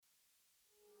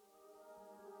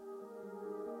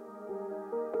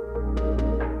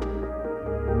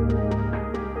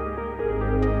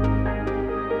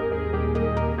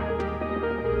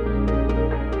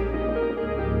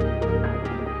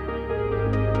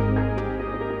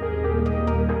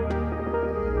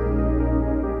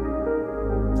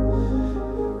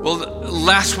Well,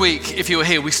 last week, if you were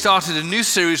here, we started a new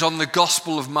series on the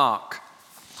Gospel of Mark.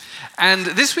 And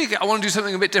this week, I want to do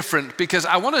something a bit different because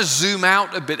I want to zoom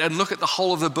out a bit and look at the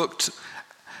whole of the book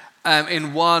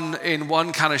in one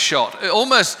kind of shot.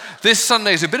 Almost, this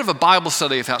Sunday is a bit of a Bible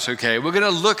study, if that's okay. We're going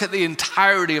to look at the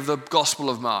entirety of the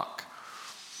Gospel of Mark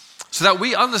so that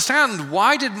we understand,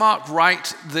 why did Mark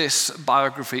write this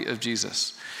biography of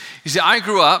Jesus? You see, I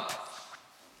grew up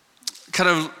kind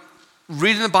of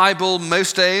reading the Bible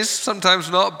most days, sometimes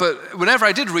not, but whenever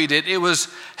I did read it, it was,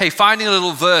 hey, finding a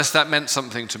little verse that meant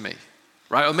something to me,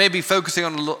 right? Or maybe focusing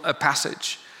on a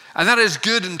passage. And that is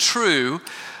good and true,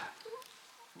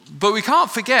 but we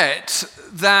can't forget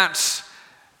that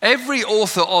every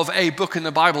author of a book in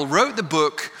the Bible wrote the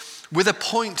book with a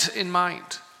point in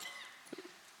mind.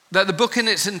 That the book in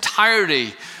its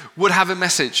entirety would have a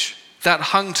message that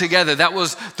hung together. That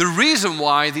was the reason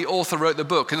why the author wrote the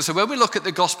book. And so when we look at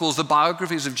the Gospels, the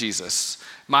biographies of Jesus,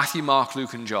 Matthew, Mark,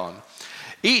 Luke, and John,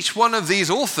 each one of these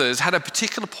authors had a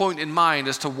particular point in mind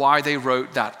as to why they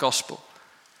wrote that gospel.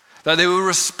 That they were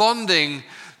responding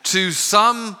to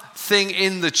something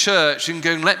in the church and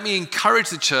going, let me encourage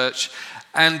the church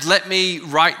and let me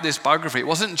write this biography. It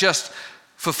wasn't just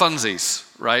for funsies,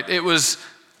 right? It was,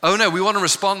 oh no, we want to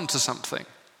respond to something.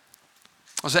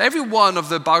 So every one of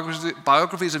the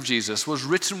biographies of Jesus was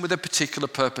written with a particular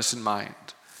purpose in mind.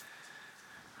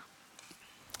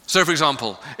 So for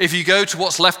example, if you go to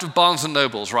what's left of Barnes &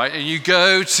 Noble's, right, and you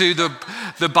go to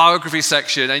the biography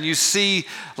section and you see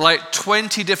like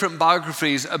 20 different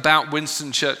biographies about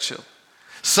Winston Churchill.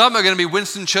 Some are going to be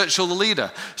Winston Churchill the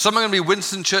leader. Some are going to be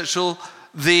Winston Churchill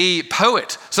the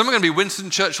poet. Some are going to be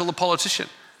Winston Churchill the politician.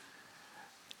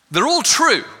 They're all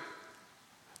true.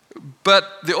 But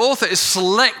the author is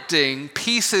selecting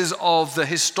pieces of the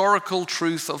historical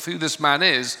truth of who this man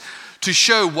is to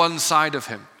show one side of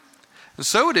him. And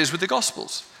so it is with the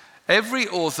Gospels. Every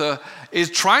author is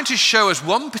trying to show us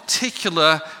one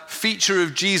particular feature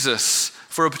of Jesus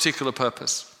for a particular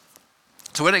purpose.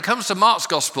 So when it comes to Mark's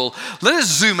Gospel, let us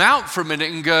zoom out for a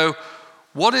minute and go,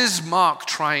 what is Mark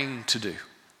trying to do?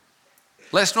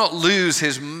 Let's not lose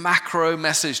his macro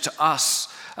message to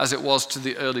us as it was to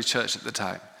the early church at the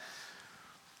time.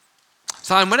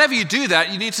 So and whenever you do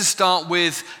that, you need to start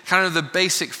with kind of the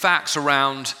basic facts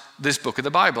around this book of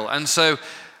the Bible. And so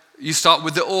you start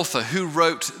with the author. Who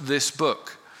wrote this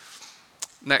book?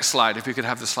 Next slide, if you could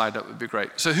have the slide up, would be great.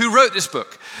 So who wrote this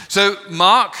book? So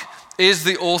Mark is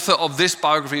the author of this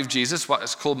biography of Jesus, what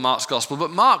is called Mark's Gospel, but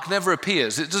Mark never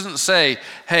appears. It doesn't say,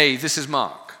 hey, this is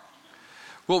Mark.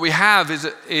 What we have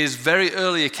is very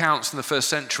early accounts in the first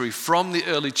century from the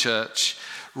early church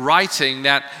writing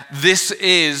that this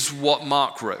is what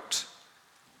Mark wrote.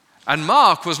 And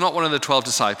Mark was not one of the 12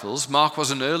 disciples. Mark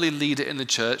was an early leader in the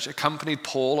church, accompanied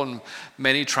Paul on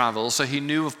many travels, so he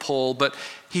knew of Paul, but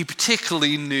he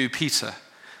particularly knew Peter.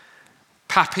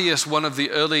 Papias, one of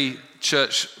the early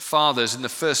church fathers in the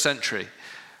first century,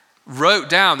 wrote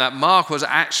down that Mark was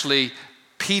actually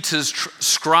Peter's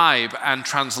scribe and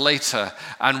translator,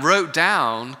 and wrote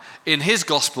down in his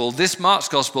gospel, this Mark's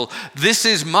gospel, this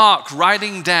is Mark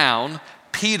writing down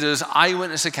Peter's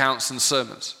eyewitness accounts and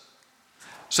sermons.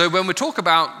 So when we talk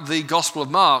about the Gospel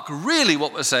of Mark, really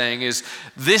what we're saying is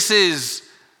this is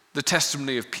the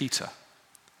testimony of Peter.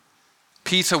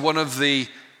 Peter, one of the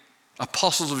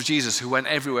apostles of Jesus who went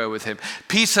everywhere with him.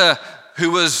 Peter, who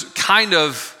was kind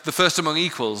of the first among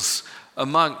equals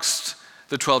amongst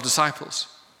the 12 disciples.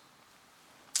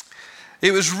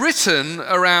 It was written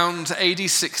around AD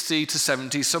 60 to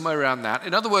 70, somewhere around that.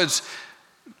 In other words,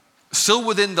 still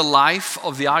within the life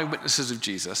of the eyewitnesses of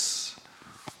Jesus.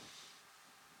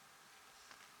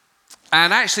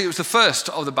 And actually, it was the first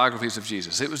of the biographies of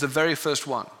Jesus. It was the very first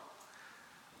one.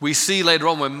 We see later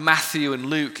on when Matthew and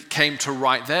Luke came to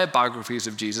write their biographies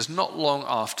of Jesus, not long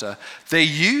after, they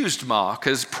used Mark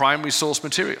as primary source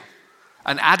material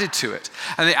and added to it.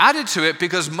 And they added to it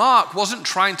because Mark wasn't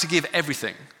trying to give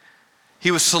everything. He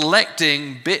was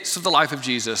selecting bits of the life of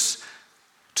Jesus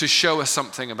to show us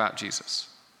something about Jesus.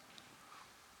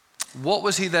 What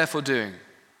was he therefore doing?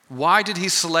 Why did he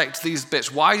select these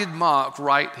bits? Why did Mark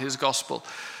write his gospel?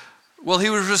 Well,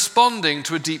 he was responding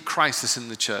to a deep crisis in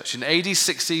the church. In AD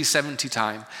 60, 70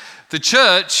 time, the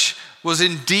church was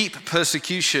in deep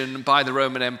persecution by the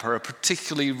Roman Emperor,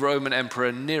 particularly Roman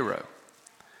Emperor Nero.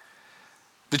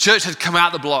 The church had come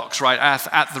out the blocks, right,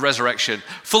 at the resurrection,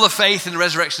 full of faith in the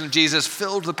resurrection of Jesus,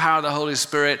 filled with the power of the Holy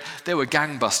Spirit. They were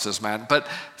gangbusters, man. But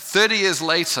 30 years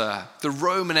later, the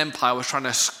Roman Empire was trying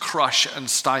to crush and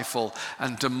stifle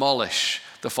and demolish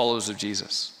the followers of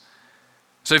Jesus.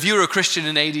 So if you were a Christian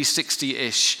in AD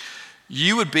 60-ish,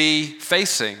 you would be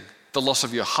facing the loss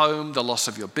of your home, the loss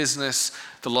of your business,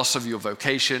 the loss of your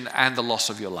vocation, and the loss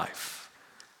of your life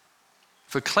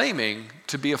for claiming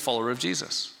to be a follower of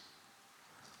Jesus.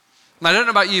 And I don't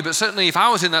know about you, but certainly if I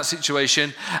was in that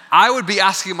situation, I would be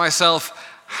asking myself,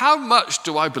 how much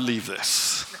do I believe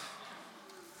this?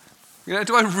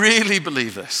 Do I really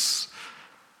believe this?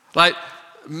 Like,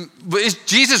 is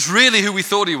Jesus really who we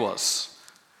thought he was?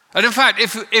 And in fact,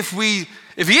 if he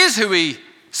is who he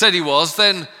said he was,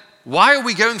 then why are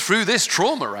we going through this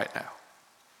trauma right now?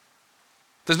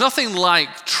 There's nothing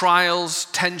like trials,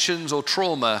 tensions, or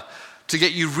trauma to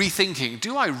get you rethinking,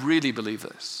 do I really believe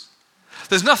this?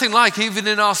 There's nothing like, even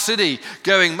in our city,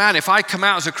 going, man, if I come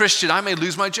out as a Christian, I may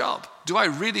lose my job. Do I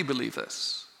really believe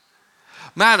this?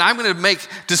 Man, I'm going to make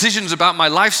decisions about my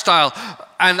lifestyle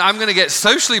and I'm going to get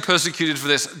socially persecuted for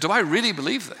this. Do I really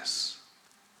believe this?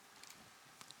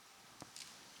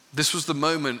 This was the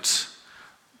moment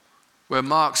where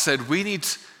Mark said, I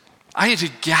need to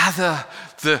gather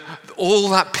all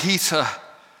that Peter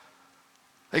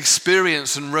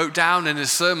experienced and wrote down in his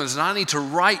sermons, and I need to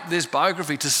write this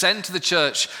biography to send to the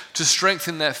church to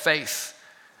strengthen their faith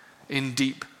in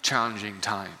deep, challenging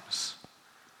times.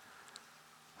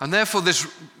 And therefore this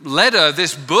letter,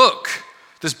 this book,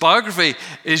 this biography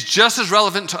is just as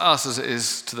relevant to us as it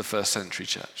is to the first century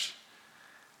church.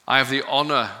 I have the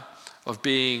honor of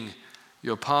being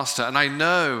your pastor, and I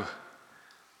know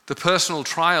the personal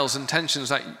trials and tensions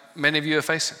that many of you are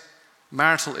facing,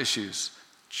 marital issues,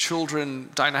 children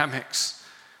dynamics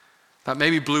that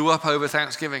maybe blew up over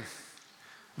Thanksgiving,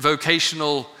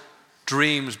 vocational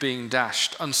dreams being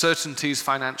dashed, uncertainties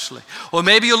financially. Or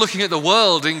maybe you're looking at the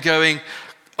world and going,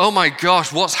 oh my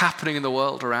gosh, what's happening in the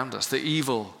world around us? The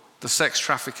evil, the sex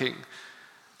trafficking,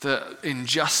 the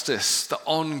injustice, the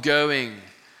ongoing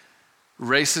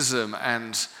racism,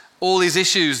 and all these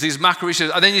issues, these macro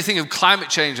issues. And then you think of climate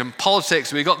change and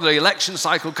politics. We've got the election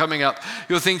cycle coming up.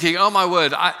 You're thinking, oh my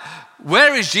word,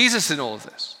 where is Jesus in all of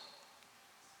this?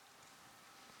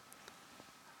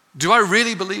 Do I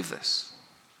really believe this?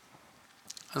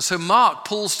 And so Mark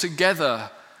pulls together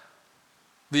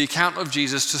the account of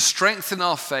Jesus to strengthen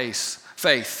our faith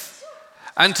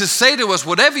and to say to us,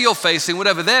 whatever you're facing,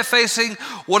 whatever they're facing,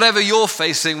 whatever you're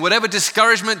facing, whatever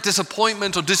discouragement,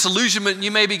 disappointment, or disillusionment you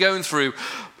may be going through,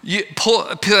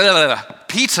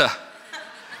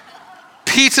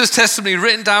 Peter's testimony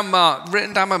written down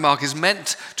by Mark is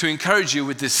meant to encourage you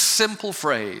with this simple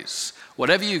phrase,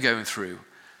 whatever you're going through,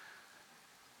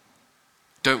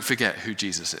 don't forget who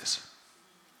Jesus is.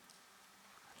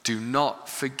 Do not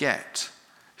forget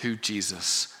who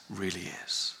Jesus really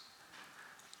is.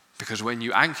 Because when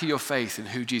you anchor your faith in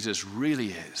who Jesus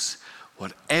really is,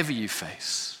 whatever you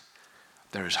face,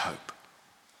 there is hope.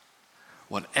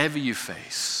 Whatever you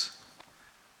face,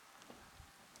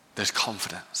 there's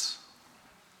confidence.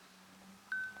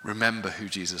 Remember who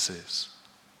Jesus is.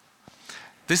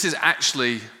 This is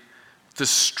actually the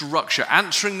structure.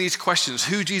 Answering these questions,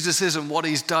 who Jesus is and what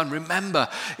he's done, remember,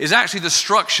 is actually the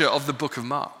structure of the book of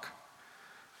Mark.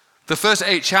 The first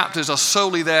 8 chapters are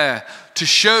solely there to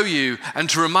show you and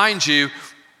to remind you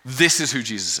this is who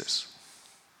Jesus is.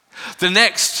 The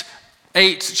next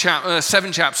 6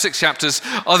 chapters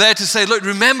are there to say, look,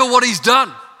 remember what he's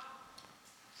done.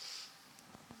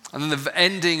 And then the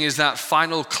ending is that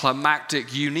final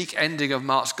climactic, unique ending of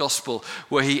Mark's gospel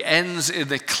where he ends in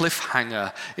the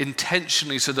cliffhanger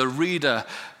intentionally so the reader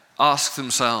asks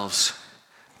themselves,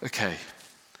 okay,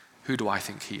 who do I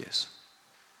think he is?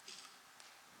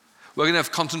 We're going to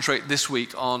concentrate this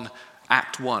week on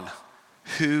Act 1,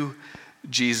 who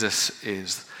Jesus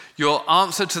is. Your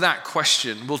answer to that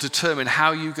question will determine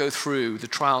how you go through the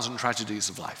trials and tragedies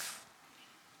of life.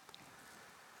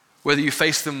 Whether you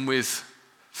face them with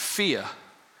fear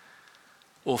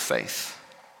or faith.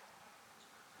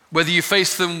 Whether you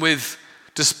face them with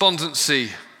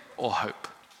despondency or hope.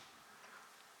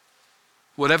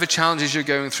 Whatever challenges you're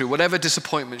going through, whatever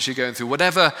disappointments you're going through,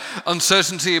 whatever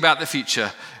uncertainty about the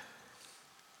future,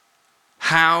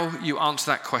 how you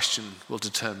answer that question will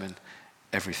determine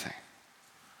everything.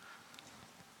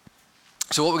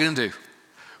 So what we're going to do,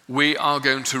 we are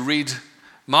going to read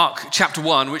Mark chapter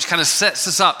 1, which kind of sets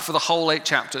us up for the whole 8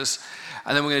 chapters,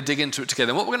 and then we're going to dig into it together.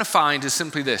 And what we're going to find is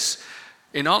simply this.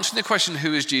 In answering the question,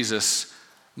 who is Jesus,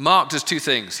 Mark does 2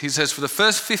 things. He says for the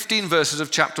first 15 verses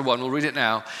of chapter 1, we'll read it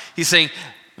now, he's saying,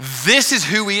 this is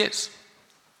who he is.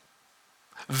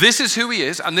 This is who he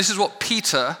is, and this is what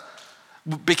Peter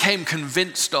became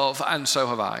convinced of, and so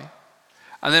have I.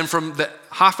 And then from the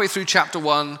halfway through chapter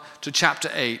 1 to chapter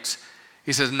 8,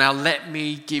 he says, now let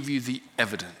me give you the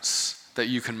evidence that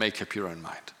you can make up your own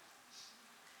mind.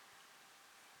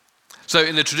 So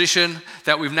in the tradition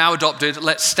that we've now adopted,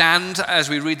 let's stand as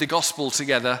we read the gospel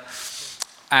together.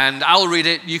 And I'll read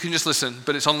it, you can just listen,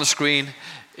 but it's on the screen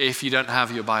if you don't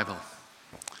have your Bible.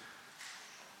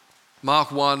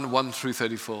 Mark 1 through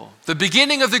 34. The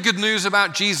beginning of the good news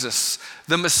about Jesus,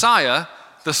 the Messiah,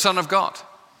 the Son of God.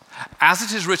 As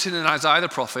it is written in Isaiah the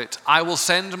prophet, I will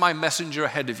send my messenger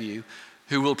ahead of you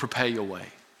who will prepare your way.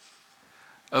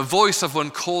 A voice of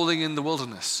one calling in the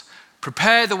wilderness,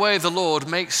 prepare the way of the Lord,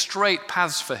 make straight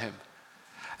paths for him.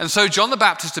 And so John the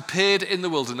Baptist appeared in the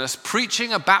wilderness,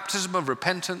 preaching a baptism of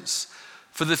repentance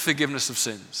for the forgiveness of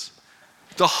sins.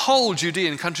 The whole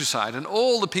Judean countryside and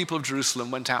all the people of Jerusalem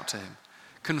went out to him,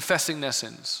 confessing their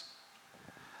sins.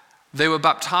 They were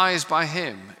baptized by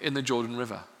him in the Jordan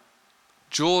River.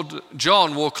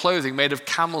 John wore clothing made of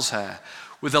camel's hair,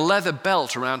 with a leather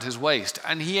belt around his waist,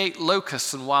 and he ate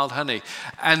locusts and wild honey.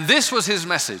 And this was his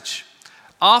message: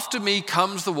 after me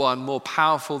comes the one more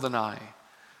powerful than I,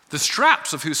 the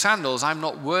straps of whose sandals I'm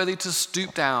not worthy to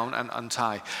stoop down and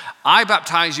untie. I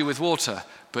baptize you with water,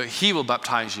 but he will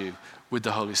baptize you with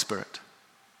the Holy Spirit.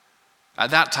 At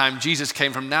that time, Jesus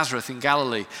came from Nazareth in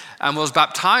Galilee and was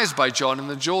baptized by John in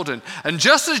the Jordan. And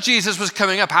just as Jesus was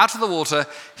coming up out of the water,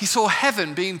 he saw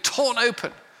heaven being torn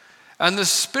open and the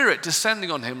Spirit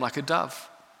descending on him like a dove.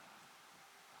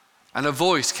 And a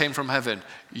voice came from heaven,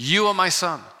 you are my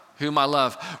Son, whom I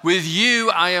love. With you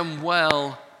I am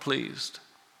well pleased.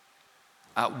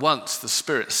 At once the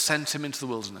Spirit sent him into the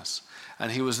wilderness,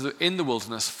 and he was in the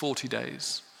wilderness 40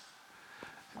 days,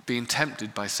 being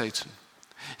tempted by Satan.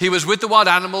 He was with the wild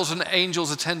animals, and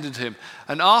angels attended him.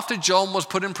 And after John was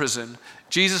put in prison,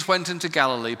 Jesus went into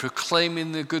Galilee,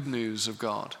 proclaiming the good news of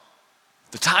God.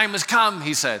 The time has come,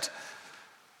 he said.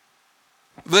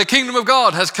 The kingdom of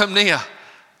God has come near.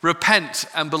 Repent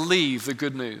and believe the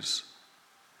good news.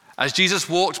 As Jesus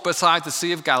walked beside the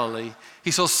Sea of Galilee,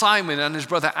 he saw Simon and his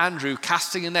brother Andrew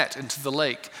casting a net into the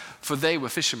lake, for they were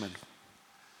fishermen.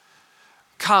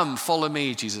 Come, follow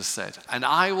me, Jesus said, and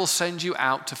I will send you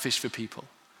out to fish for people.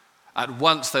 At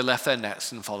once they left their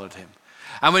nets and followed him.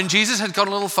 And when Jesus had gone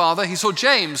a little farther, he saw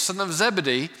James, son of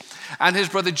Zebedee, and his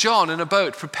brother John in a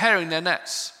boat preparing their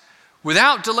nets.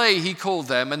 Without delay he called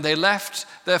them, and they left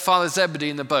their father Zebedee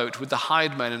in the boat with the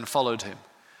hired men and followed him.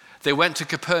 They went to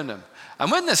Capernaum.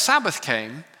 And when the Sabbath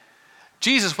came,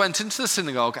 Jesus went into the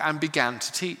synagogue and began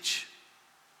to teach.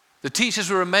 The teachers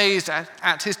were amazed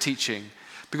at his teaching,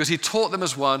 because he taught them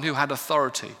as one who had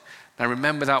authority. Now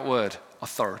remember that word,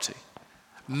 authority.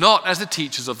 Not as the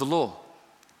teachers of the law.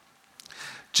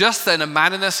 Just then a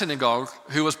man in their synagogue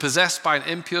who was possessed by an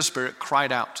impure spirit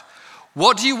cried out,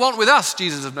 what do you want with us,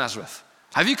 Jesus of Nazareth?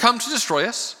 Have you come to destroy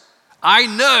us? I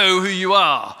know who you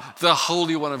are, the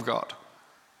Holy One of God.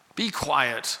 Be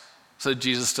quiet, said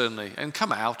Jesus sternly, and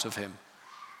come out of him.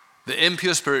 The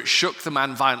impure spirit shook the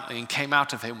man violently and came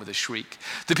out of him with a shriek.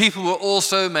 The people were all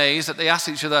so amazed that they asked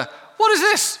each other, what is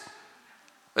this?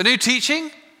 A new teaching?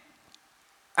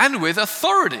 And with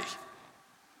authority.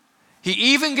 He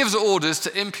even gives orders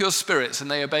to impure spirits and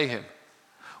they obey him.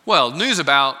 Well, news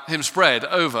about him spread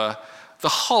over the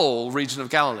whole region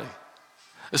of Galilee.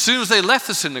 As soon as they left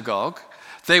the synagogue,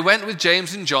 they went with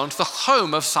James and John to the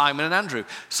home of Simon and Andrew.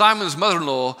 Simon's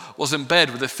mother-in-law was in bed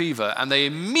with a fever, and they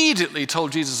immediately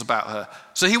told Jesus about her.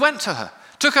 So he went to her,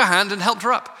 took her hand, and helped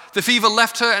her up. The fever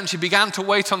left her, and she began to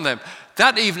wait on them.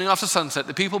 That evening after sunset,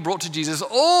 the people brought to Jesus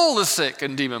all the sick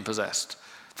and demon-possessed.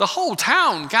 The whole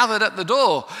town gathered at the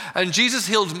door, and Jesus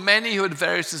healed many who had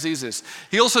various diseases.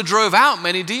 He also drove out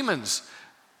many demons,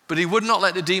 but he would not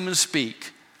let the demons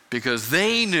speak because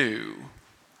they knew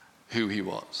who he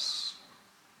was.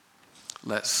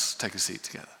 Let's take a seat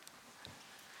together.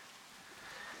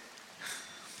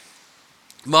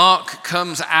 Mark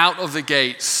comes out of the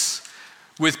gates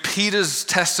with Peter's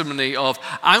testimony of,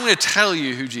 I'm going to tell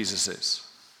you who Jesus is.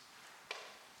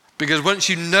 Because once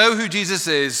you know who Jesus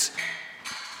is,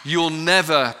 you'll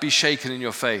never be shaken in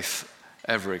your faith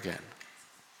ever again.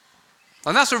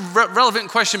 And that's a relevant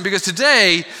question because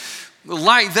today,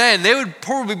 like then, they would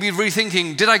probably be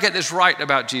rethinking, did I get this right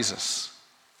about Jesus?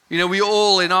 You know, we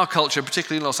all in our culture,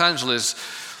 particularly in Los Angeles,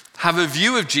 have a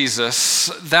view of Jesus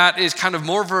that is kind of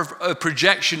more of a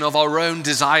projection of our own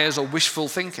desires or wishful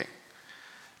thinking.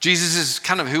 Jesus is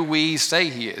kind of who we say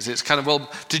he is. It's kind of, well,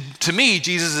 to me,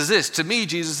 Jesus is this. To me,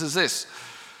 Jesus is this.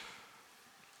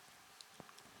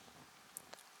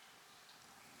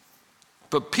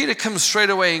 But Peter comes straight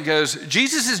away and goes,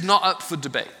 Jesus is not up for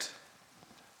debate.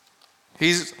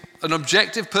 He's an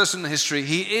objective person in history.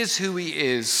 He is who he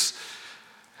is.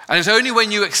 And it's only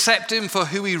when you accept him for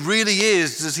who he really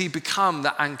is does he become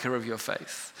the anchor of your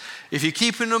faith. If you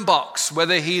keep him in a box,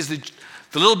 whether he's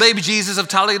the little baby Jesus of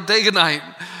Talladega Night,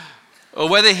 or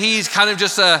whether he's kind of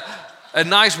just a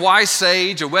nice wise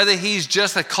sage, or whether he's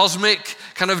just a cosmic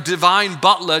kind of divine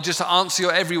butler just to answer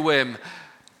your every whim,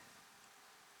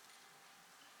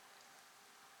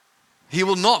 he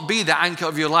will not be the anchor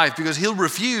of your life because he'll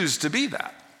refuse to be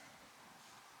that.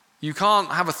 You can't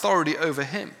have authority over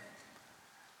him.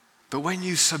 But when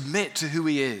you submit to who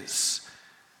he is,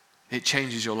 it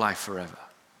changes your life forever.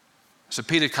 So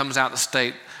Peter comes out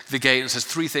the gate and says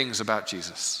 3 things about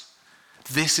Jesus.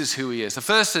 This is who he is. The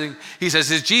first thing he says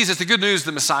is Jesus, the good news,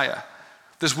 the Messiah.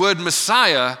 This word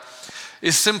Messiah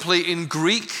is simply in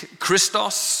Greek,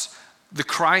 Christos, the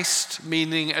Christ,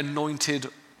 meaning anointed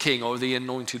king or the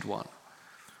anointed one.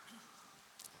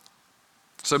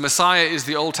 So Messiah is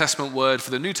the Old Testament word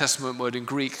for the New Testament word in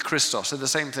Greek, Christos. They're the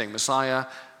same thing, Messiah,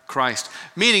 Christ,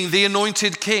 meaning the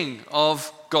anointed king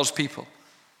of God's people.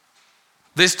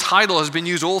 This title has been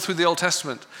used all through the Old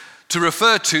Testament to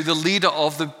refer to the leader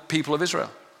of the people of Israel.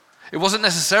 It wasn't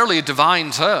necessarily a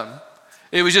divine term.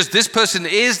 It was just this person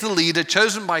is the leader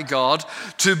chosen by God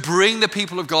to bring the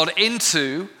people of God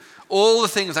into all the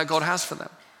things that God has for them.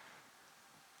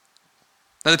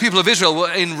 Now, the people of Israel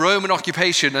were in Roman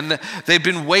occupation, and they'd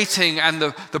been waiting and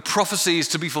the prophecies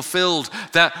to be fulfilled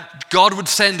that God would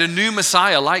send a new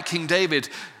Messiah like King David,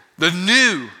 the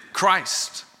new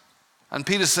Christ. And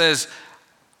Peter says,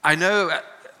 I know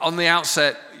on the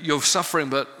outset you're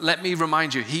suffering, but let me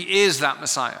remind you, he is that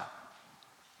Messiah.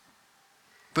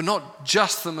 But not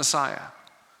just the Messiah.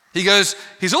 He goes,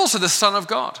 he's also the Son of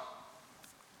God.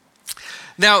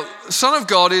 Now, Son of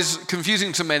God is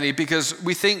confusing to many because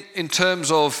we think in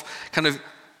terms of kind of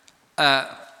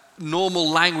normal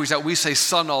language that we say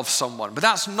son of someone, but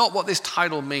that's not what this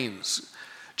title means.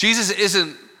 Jesus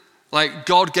isn't like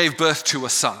God gave birth to a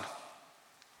son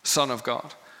of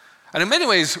God. And in many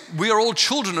ways, we are all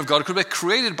children of God because we're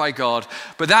created by God,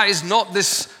 but that is not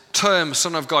this term,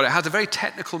 Son of God. It has a very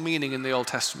technical meaning in the Old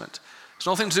Testament. It's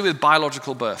nothing to do with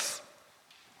biological birth.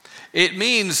 It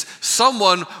means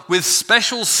someone with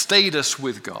special status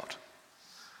with God.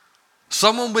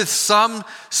 Someone with some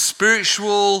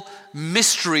spiritual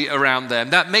mystery around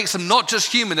them that makes them not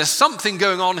just human. There's something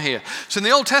going on here. So in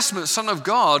the Old Testament, Son of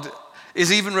God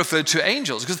is even referred to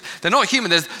angels because they're not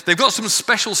human. They've got some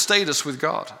special status with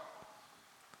God.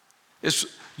 It's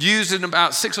used in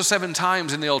about 6 or 7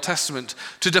 times in the Old Testament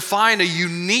to define a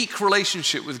unique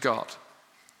relationship with God.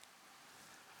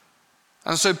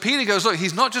 And so Peter goes, look,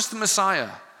 he's not just the Messiah,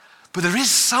 but there is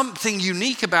something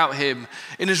unique about him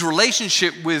in his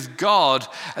relationship with God.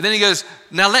 And then he goes,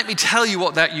 now let me tell you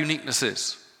what that uniqueness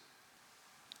is.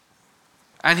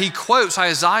 And he quotes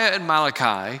Isaiah and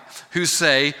Malachi, who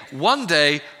say, one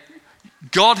day,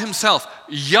 God himself,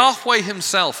 Yahweh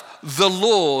himself, the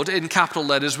Lord in capital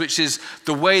letters, which is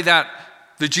the way that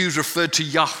the Jews referred to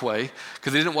Yahweh,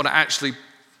 because they didn't want to actually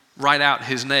write out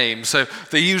his name. So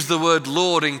they use the word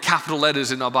Lord in capital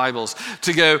letters in our Bibles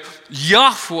to go,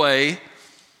 Yahweh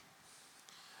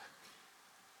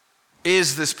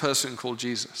is this person called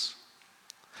Jesus.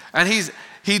 And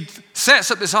he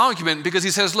sets up this argument because he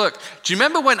says, look, do you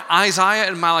remember when Isaiah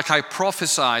and Malachi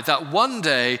prophesied that one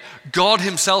day God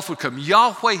himself would come,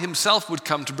 Yahweh himself would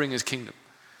come to bring his kingdom,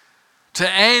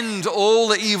 to end all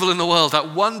the evil in the world,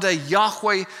 that one day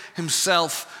Yahweh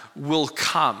himself will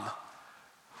come?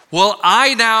 Well,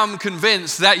 I now am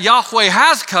convinced that Yahweh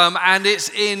has come and it's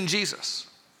in Jesus.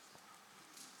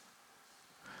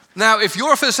 Now, if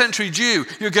you're a first century Jew,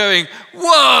 you're going,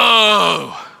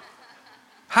 whoa,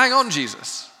 hang on,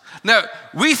 Jesus. Now,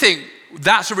 we think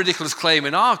that's a ridiculous claim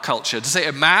in our culture to say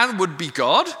a man would be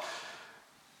God.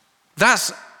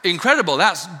 That's incredible.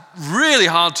 That's really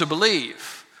hard to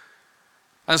believe.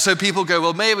 And so people go,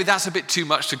 well, maybe that's a bit too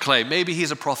much to claim. Maybe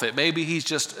he's a prophet. Maybe he's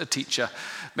just a teacher.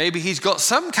 Maybe he's got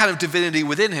some kind of divinity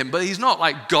within him, but he's not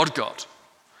like God.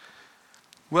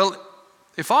 Well,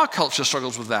 if our culture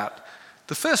struggles with that,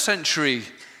 the first century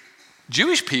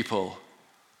Jewish people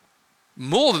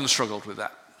more than struggled with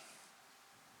that.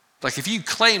 Like if you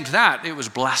claimed that, it was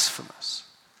blasphemous.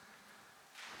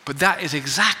 But that is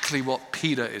exactly what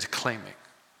Peter is claiming.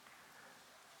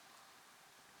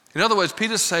 In other words,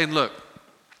 Peter's saying, look,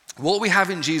 what we have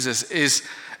in Jesus is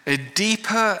a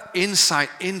deeper insight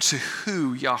into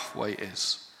who Yahweh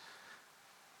is.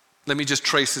 Let me just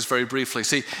trace this very briefly.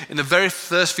 See, in the very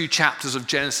first few chapters of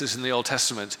Genesis in the Old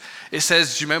Testament, it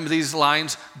says, do you remember these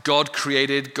lines? God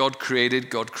created, God created,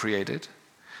 God created.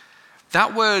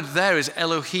 That word there is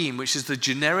Elohim, which is the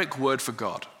generic word for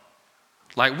God.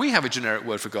 Like we have a generic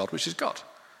word for God, which is God.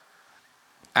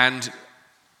 And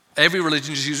every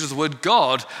religion just uses the word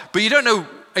God, but you don't know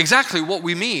exactly what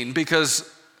we mean because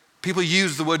people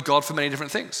use the word God for many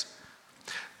different things.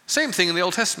 Same thing in the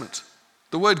Old Testament.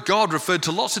 The word God referred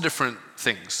to lots of different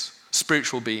things,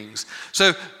 spiritual beings.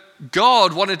 So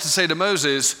God wanted to say to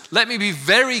Moses, let me be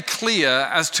very clear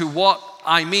as to what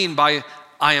I mean by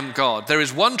I am God. There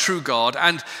is one true God,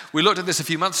 and we looked at this a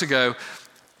few months ago.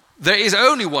 There is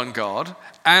only one God,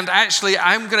 and actually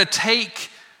I'm going to take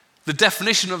the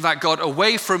definition of that God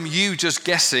away from you just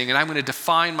guessing, and I'm going to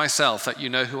define myself that you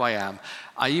know who I am.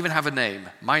 I even have a name.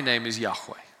 My name is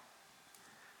Yahweh.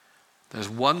 There's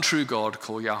one true God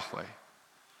called Yahweh.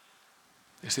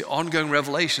 It's the ongoing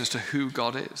revelation as to who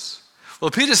God is.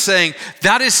 Well, Peter's saying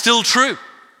that is still true.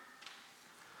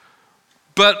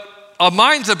 But our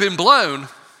minds have been blown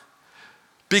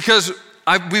because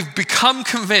we've become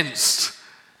convinced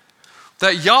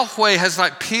that Yahweh has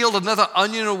peeled another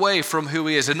onion away from who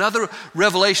he is, another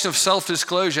revelation of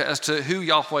self-disclosure as to who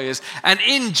Yahweh is. And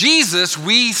in Jesus,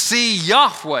 we see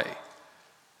Yahweh.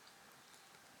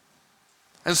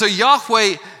 And so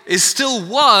Yahweh is still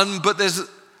one, but there's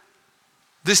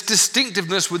this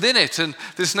distinctiveness within it. And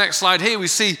this next slide here, we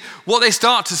see what they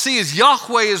start to see is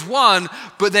Yahweh is one,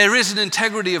 but there is an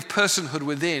integrity of personhood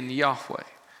within Yahweh.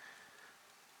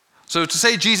 So to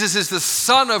say Jesus is the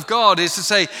Son of God is to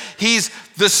say he's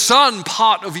the Son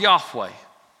part of Yahweh.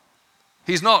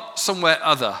 He's not somewhere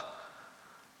other.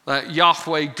 Like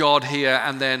Yahweh, God here,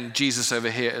 and then Jesus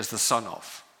over here as the Son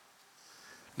of.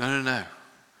 No.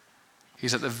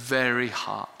 He's at the very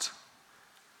heart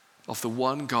of the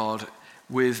one God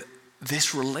with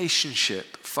this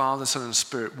relationship, Father, Son, and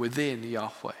Spirit within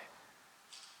Yahweh.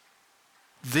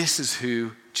 This is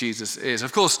who Jesus is.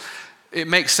 Of course, it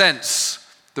makes sense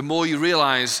the more you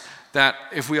realize that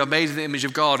if we are made in the image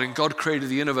of God and God created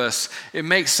the universe, it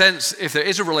makes sense if there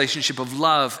is a relationship of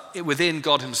love within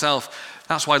God himself.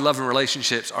 That's why love and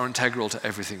relationships are integral to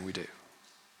everything we do.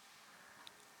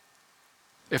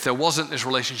 If there wasn't this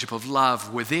relationship of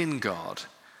love within God,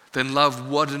 then love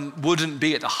wouldn't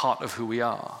be at the heart of who we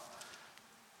are.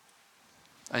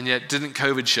 And yet, didn't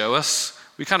COVID show us?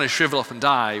 We kind of shrivel up and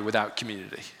die without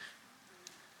community.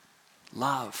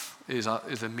 Love is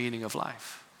the meaning of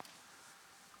life.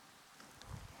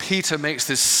 Peter makes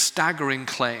this staggering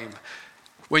claim.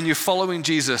 When you're following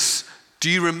Jesus, do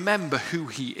you remember who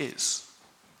he is?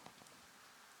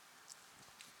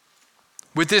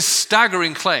 With this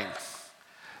staggering claim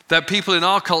that people in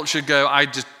our culture go, I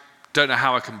just don't know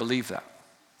how I can believe that.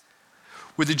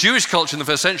 With the Jewish culture in the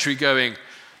first century going,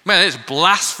 man, it's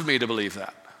blasphemy to believe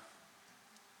that.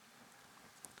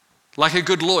 Like a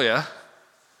good lawyer,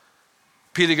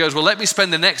 Peter goes, well, let me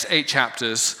spend the next 8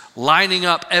 chapters lining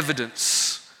up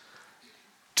evidence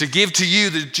to give to you,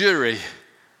 the jury,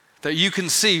 that you can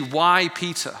see why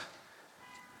Peter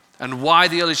and why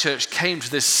the early church came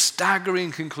to this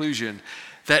staggering conclusion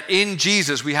that in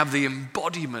Jesus we have the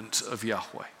embodiment of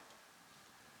Yahweh.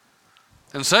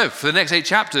 And so, for the next 8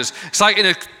 chapters, it's like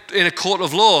in a court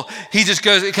of law, he just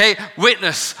goes, okay,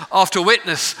 witness after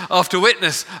witness after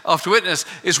witness after witness.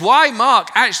 It's why Mark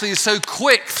actually is so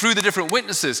quick through the different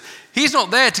witnesses. He's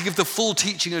not there to give the full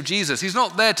teaching of Jesus. He's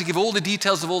not there to give all the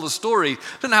details of all the story. He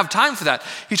doesn't have time for that.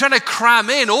 He's trying to cram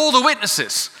in all the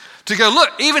witnesses to go, look,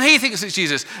 even he thinks it's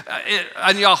Jesus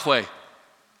and Yahweh.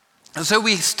 And so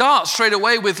we start straight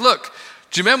away with, look,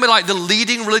 do you remember the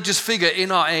leading religious figure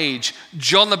in our age,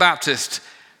 John the Baptist?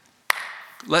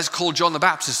 Let's call John the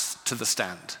Baptist to the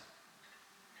stand.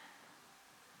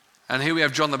 And here we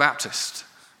have John the Baptist,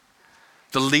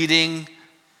 the leading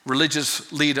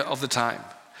religious leader of the time,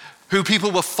 who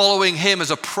people were following him as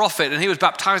a prophet, and he was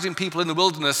baptizing people in the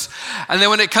wilderness. And then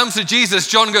when it comes to Jesus,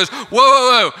 John goes,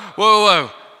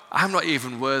 whoa. I'm not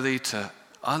even worthy to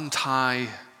untie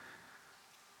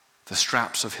the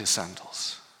straps of his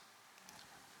sandals.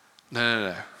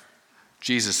 No.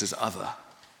 Jesus is other.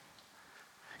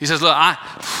 He says, look,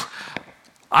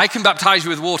 I can baptize you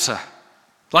with water.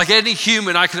 Like any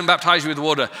human, I can baptize you with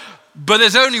water. But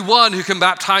there's only one who can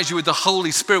baptize you with the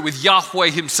Holy Spirit, with Yahweh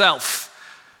himself.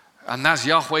 And that's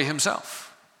Yahweh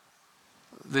himself.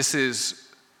 This is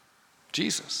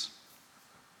Jesus.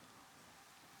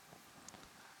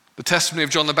 The testimony of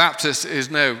John the Baptist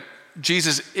is, no,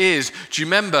 Jesus is, do you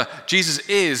remember, Jesus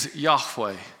is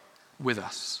Yahweh with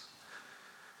us.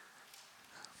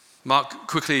 Mark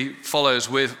quickly follows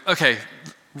with, okay,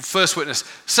 first witness.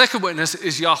 Second witness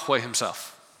is Yahweh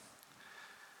himself.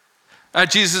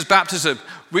 At Jesus' baptism,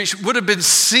 which would have been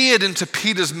seared into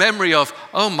Peter's memory of,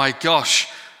 oh my gosh,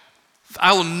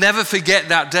 I will never forget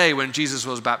that day when Jesus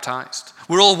was baptized.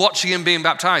 We're all watching him being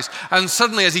baptized. And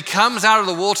suddenly as he comes out of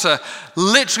the water,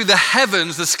 literally the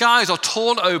heavens, the skies are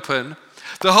torn open.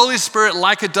 The Holy Spirit,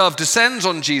 like a dove, descends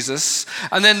on Jesus,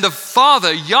 and then the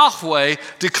Father, Yahweh,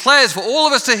 declares for all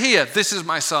of us to hear, "This is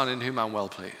my Son in whom I'm well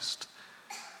pleased."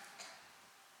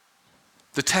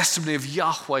 The testimony of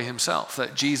Yahweh himself,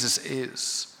 that Jesus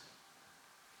is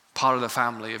part of the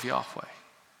family of Yahweh.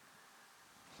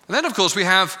 And then, of course, we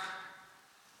have,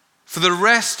 for the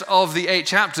rest of the 8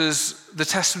 chapters, the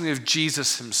testimony of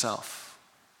Jesus himself.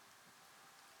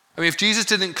 I mean, if Jesus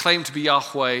didn't claim to be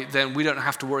Yahweh, then we don't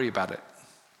have to worry about it.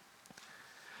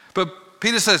 But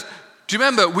Peter says, do you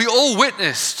remember, we all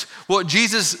witnessed what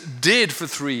Jesus did for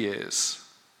 3 years,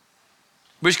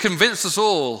 which convinced us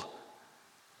all,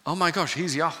 oh my gosh,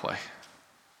 he's Yahweh.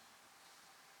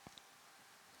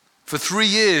 For 3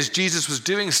 years, Jesus was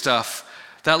doing stuff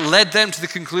that led them to the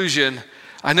conclusion,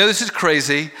 I know this is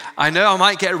crazy, I know I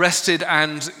might get arrested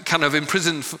and kind of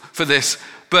imprisoned for this,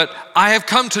 but I have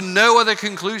come to no other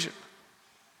conclusion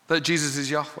that Jesus is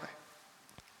Yahweh.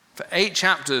 For 8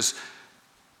 chapters,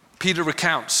 Peter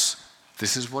recounts,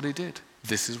 this is what he did.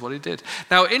 This is what he did.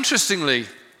 Now, interestingly,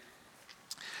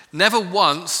 never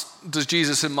once does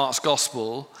Jesus in Mark's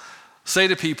gospel say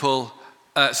to people,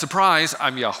 surprise,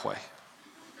 I'm Yahweh.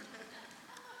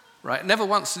 Right? Never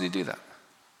once did he do that.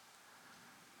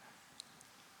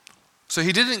 So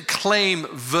he didn't claim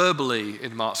verbally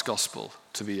in Mark's gospel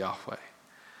to be Yahweh,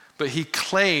 but he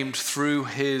claimed through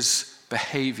his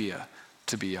behavior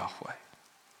to be Yahweh.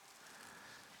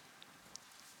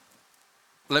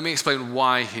 Let me explain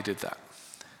why he did that,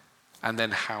 and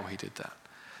then how he did that.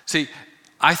 See,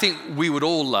 I think we would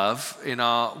all love, in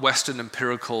our Western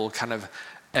empirical kind of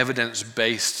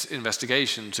evidence-based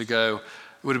investigation, to go,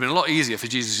 it would have been a lot easier for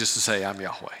Jesus just to say, I'm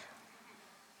Yahweh.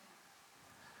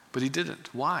 But he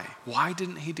didn't. Why? Why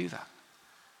didn't he do that?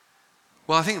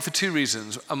 Well, I think for 2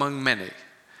 reasons, among many.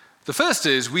 The first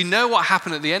is, we know what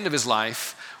happened at the end of his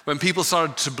life when people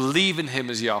started to believe in him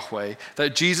as Yahweh,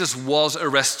 that Jesus was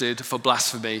arrested for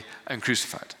blasphemy and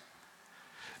crucified.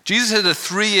 Jesus had a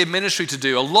 3-year ministry to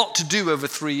do, a lot to do over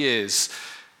 3 years.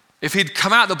 If he'd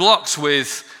come out the blocks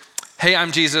with, hey,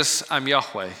 I'm Jesus, I'm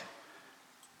Yahweh,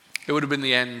 it would have been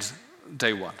the end,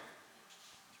 day 1.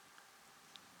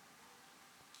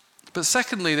 But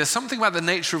secondly, there's something about the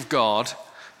nature of God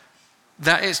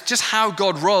that it's just how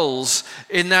God rolls,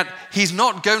 in that he's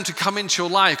not going to come into your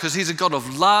life because he's a God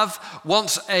of love,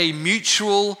 wants a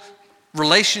mutual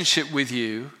relationship with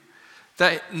you,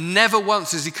 that never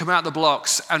once does he come out the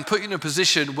blocks and put you in a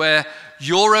position where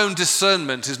your own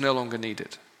discernment is no longer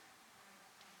needed.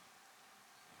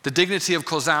 The dignity of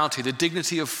causality, the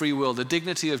dignity of free will, the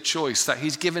dignity of choice that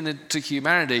he's given to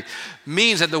humanity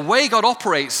means that the way God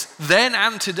operates then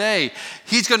and today,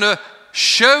 he's going to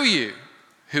show you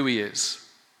who he is,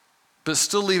 but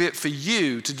still leave it for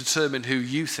you to determine who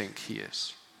you think he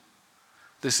is.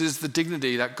 This is the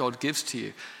dignity that God gives to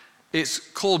you. It's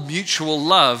called mutual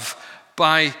love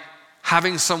by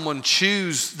having someone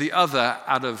choose the other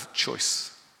out of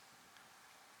choice.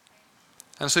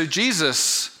 And so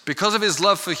Jesus, because of his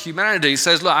love for humanity,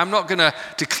 says, look, I'm not going to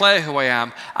declare who I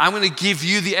am. I'm going to give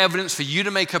you the evidence for you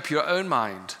to make up your own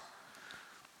mind.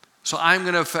 So I'm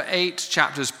going to, for 8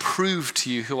 chapters, prove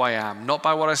to you who I am, not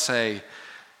by what I say,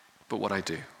 but what I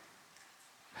do.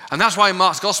 And that's why in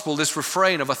Mark's gospel, this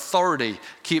refrain of authority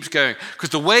keeps going. Because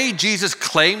the way Jesus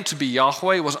claimed to be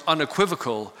Yahweh was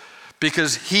unequivocal,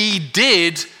 because he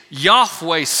did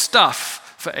Yahweh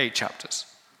stuff for 8 chapters.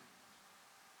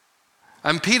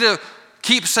 And Peter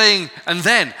keeps saying, and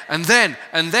then,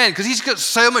 because he's got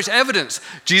so much evidence.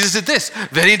 Jesus did this,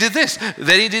 then he did this,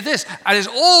 then he did this. And it's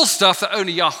all stuff that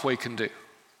only Yahweh can do.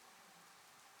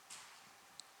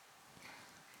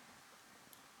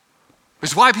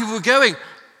 It's why people were going,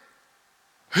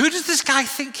 who does this guy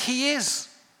think he is?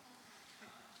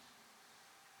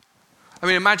 I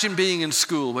mean, imagine being in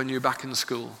school when you're back in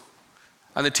school,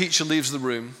 and the teacher leaves the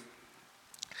room,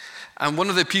 and one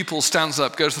of the pupils stands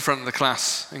up, goes to the front of the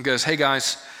class, and goes, hey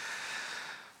guys,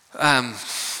 I'm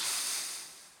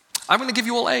going to give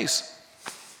you all A's.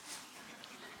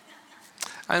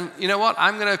 And you know what?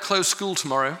 I'm going to close school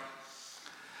tomorrow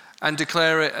and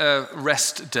declare it a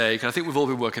rest day, because I think we've all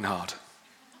been working hard.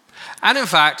 And in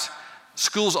fact,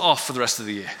 school's off for the rest of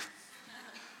the year.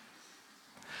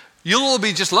 You'll all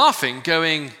be just laughing,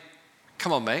 going,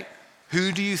 come on, mate,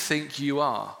 who do you think you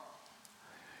are?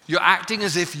 You're acting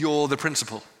as if you're the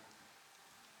principal.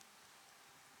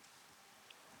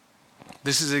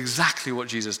 This is exactly what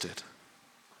Jesus did.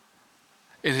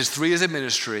 In his 3 years of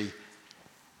ministry,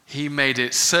 he made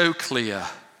it so clear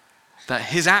that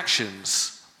his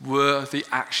actions were the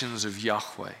actions of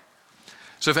Yahweh.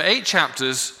 So for 8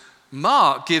 chapters,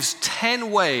 Mark gives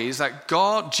 10 ways that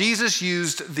Jesus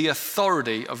used the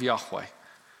authority of Yahweh.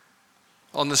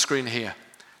 on the screen here.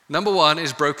 Number one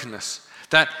is brokenness,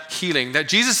 that healing, that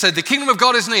Jesus said, the kingdom of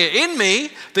God is near. In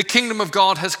me, the kingdom of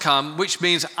God has come, which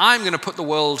means I'm going to put the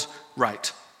world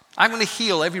right. I'm going to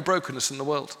heal every brokenness in the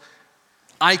world.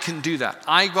 I can do that.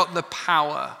 I got the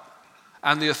power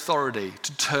and the authority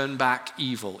to turn back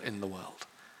evil in the world.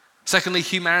 Secondly,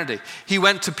 humanity. He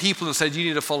went to people and said, you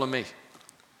need to follow me.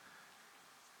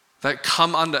 That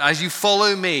come under, as you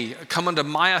follow me, come under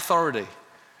my authority,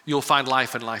 you'll find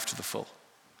life and life to the full.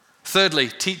 Thirdly,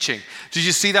 teaching. Did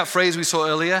you see that phrase we saw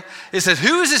earlier? It said,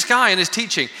 who is this guy in his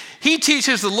teaching? He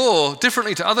teaches the law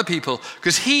differently to other people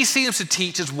because he seems to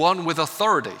teach as one with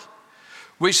authority,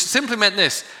 which simply meant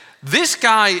this. This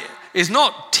guy is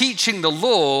not teaching the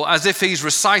law as if he's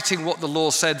reciting what the law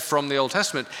said from the Old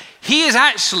Testament. He is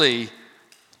actually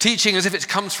teaching as if it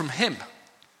comes from him.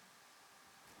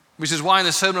 Which is why in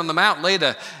the Sermon on the Mount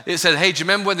later, it said, hey, do you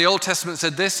remember when the Old Testament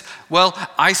said this? Well,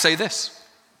 I say this.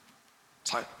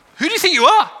 It's like, who do you think you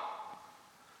are?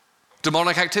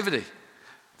 Demonic activity.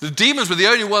 The demons were the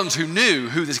only ones who knew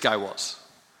who this guy was.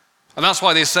 And that's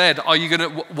why they said, what are you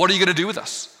going to do with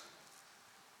us?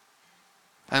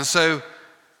 And so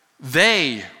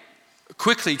they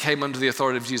quickly came under the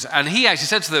authority of Jesus. And he actually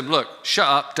said to them, look, shut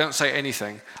up, don't say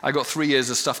anything. I got 3 years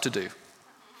of stuff to do.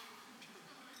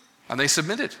 And they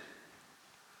submitted.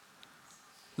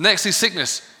 Next is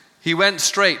sickness. He went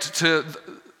straight to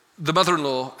the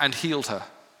mother-in-law and healed her.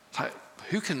 Like,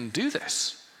 who can do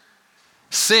this?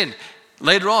 Sin.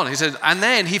 Later on, he said, and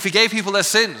then he forgave people their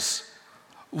sins.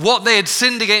 What they had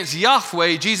sinned against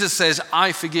Yahweh, Jesus says,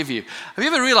 I forgive you. Have you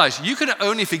ever realized you can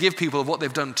only forgive people of what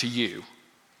they've done to you?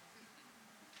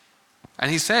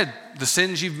 And he said, the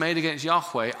sins you've made against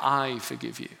Yahweh, I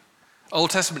forgive you. Old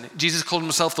Testament, Jesus called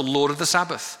himself the Lord of the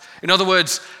Sabbath. In other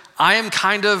words, I am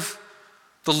kind of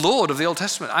the Lord of the Old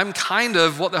Testament. I'm kind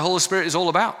of what the Holy Spirit is all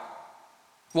about,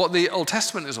 what the Old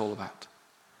Testament is all about.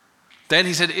 Then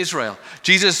he said Israel.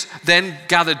 Jesus then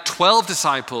gathered 12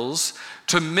 disciples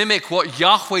to mimic what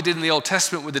Yahweh did in the Old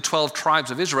Testament with the 12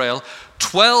 tribes of Israel.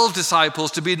 12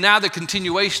 disciples to be now the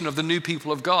continuation of the new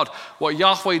people of God. What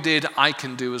Yahweh did, I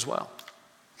can do as well.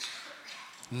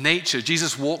 Nature.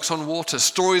 Jesus walks on water.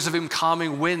 Stories of him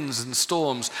calming winds and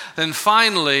storms. Then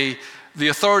finally, the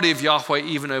authority of Yahweh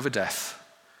even over death.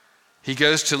 He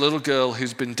goes to a little girl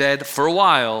who's been dead for a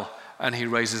while and he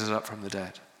raises her up from the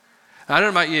dead. Now, I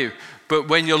don't know about you, but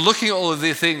when you're looking at all of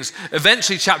these things,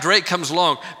 eventually chapter 8 comes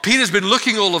along. Peter's been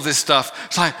looking at all of this stuff.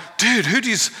 It's like, dude,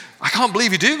 I can't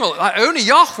believe you're doing all that. Only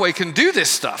Yahweh can do this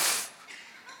stuff.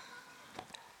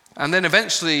 And then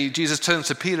eventually Jesus turns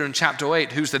to Peter in chapter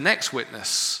 8, who's the next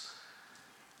witness.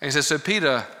 And he says, so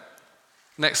Peter,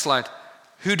 next slide,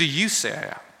 who do you say I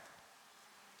am?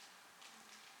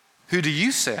 Who do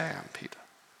you say I am, Peter?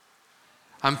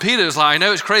 And Peter's like, I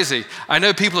know it's crazy. I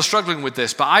know people are struggling with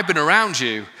this, but I've been around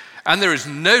you, and there is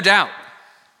no doubt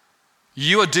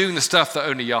you are doing the stuff that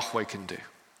only Yahweh can do.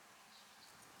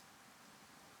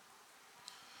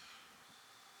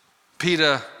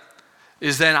 Peter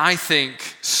is then, I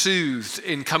think, soothed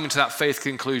in coming to that faith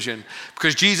conclusion.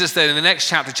 Because Jesus then in the next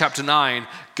chapter, chapter 9,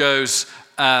 goes,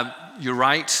 you're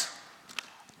right.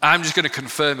 I'm just going to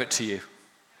confirm it to you.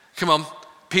 Come on,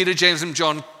 Peter, James, and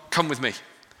John, come with me.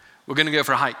 We're going to go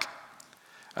for a hike.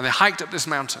 And they hiked up this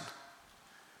mountain.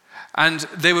 And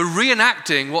they were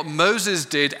reenacting what Moses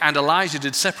did and Elijah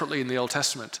did separately in the Old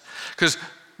Testament. Because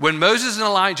when Moses and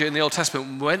Elijah in the Old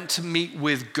Testament went to meet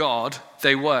with God,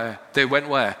 they went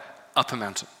where? Up a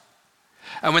mountain.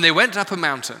 And when they went up a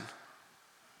mountain,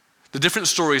 the different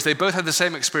stories, they both had the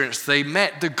same experience. They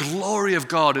met the glory of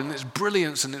God in its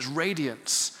brilliance and its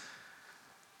radiance.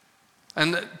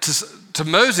 And to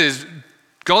Moses,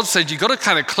 God said, you've got to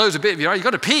kind of close a bit of your eye. You've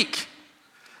got to peek.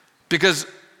 Because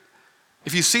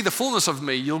if you see the fullness of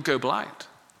me, you'll go blind.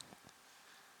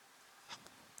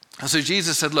 And so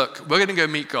Jesus said, look, we're going to go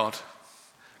meet God.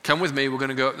 Come with me, we're going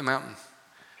to go up the mountain.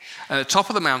 And at the top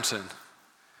of the mountain,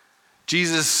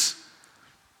 Jesus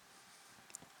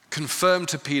confirmed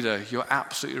to Peter, you're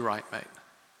absolutely right, mate.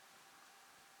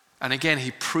 And again,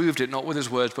 he proved it not with his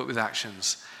words, but with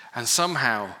actions. And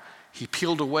somehow, he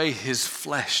peeled away his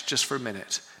flesh just for a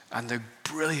minute, and the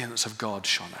brilliance of God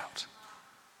shone out.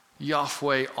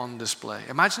 Yahweh on display.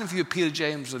 Imagine if you were Peter,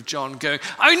 James, or John going,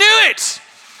 I knew it!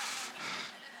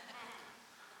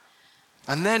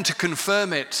 And then to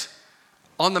confirm it,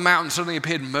 on the mountain suddenly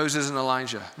appeared Moses and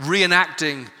Elijah,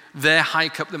 reenacting their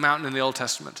hike up the mountain in the Old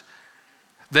Testament.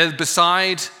 They're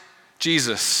beside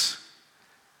Jesus,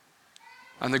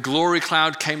 and the glory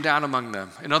cloud came down among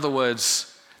them. In other words,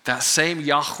 that same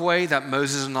Yahweh that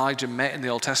Moses and Elijah met in the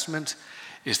Old Testament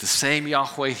is the same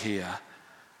Yahweh here,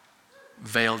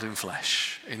 veiled in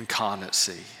flesh,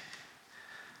 incarnacy,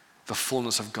 the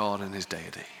fullness of God in his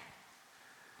deity.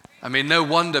 I mean, no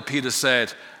wonder Peter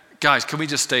said, guys, can we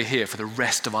just stay here for the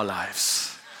rest of our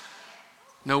lives?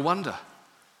 No wonder.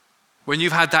 When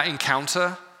you've had that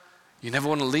encounter, you never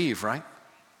want to leave, right?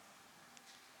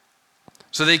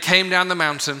 So they came down the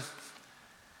mountain,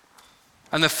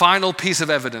 and the final piece of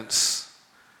evidence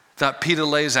that Peter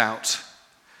lays out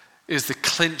is the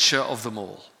clincher of them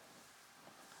all.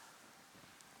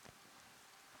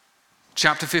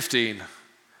 Chapter 15.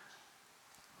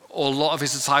 A lot of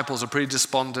his disciples are pretty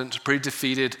despondent, pretty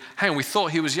defeated. Hey, we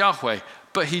thought he was Yahweh,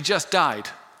 but he just died.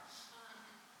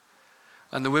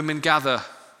 And the women gather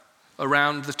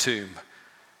around the tomb,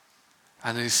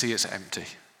 and they see it's empty.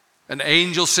 An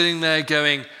angel sitting there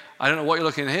going, I don't know what you're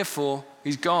looking here for.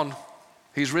 He's gone.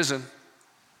 He's risen.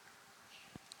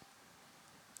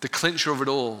 The clincher of it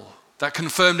all, that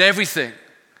confirmed everything,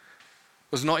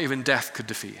 was not even death could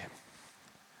defeat him.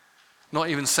 Not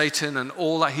even Satan and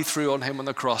all that he threw on him on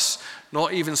the cross.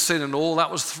 Not even sin and all that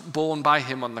was borne by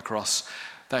him on the cross.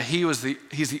 That he's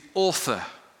the author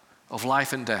of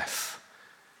life and death.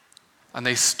 And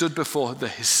they stood before the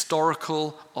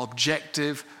historical,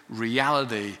 objective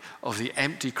reality of the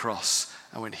empty cross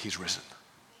and went, he's risen.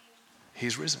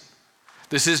 He's risen.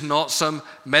 This is not some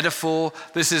metaphor.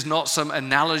 This is not some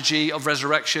analogy of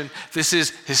resurrection. This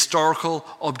is historical,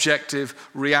 objective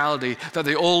reality that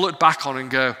they all look back on and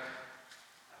go,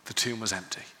 the tomb was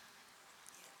empty.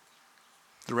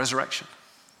 The resurrection.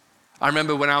 I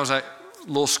remember when I was at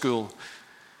law school,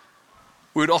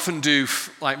 we would often do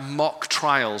like mock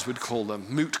trials, we'd call them,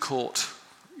 moot court.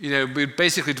 We'd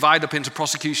basically divide up into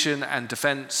prosecution and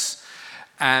defense,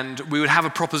 and we would have a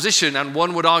proposition, and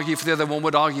one would argue for the other, one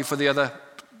would argue for the other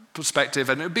perspective,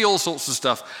 and it would be all sorts of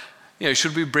stuff.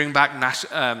 Should we bring back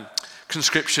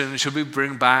conscription? Should we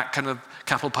bring back kind of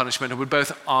capital punishment? And we'd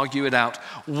both argue it out.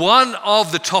 One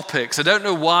of the topics, I don't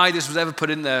know why this was ever put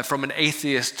in there from an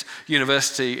atheist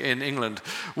university in England,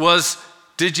 was,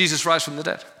 did Jesus rise from the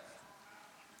dead?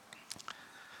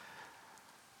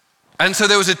 And so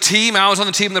there was a team, I was on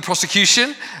the team in the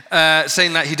prosecution,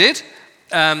 saying that he did.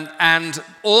 And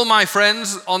all my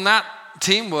friends on that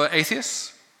team were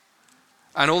atheists.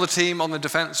 And all the team on the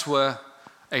defense were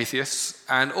atheists.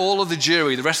 And all of the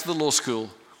jury, the rest of the law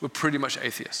school, were pretty much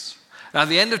atheists. Now, at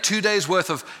the end of 2 days' worth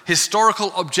of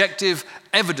historical objective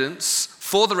evidence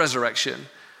for the resurrection,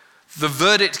 the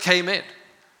verdict came in.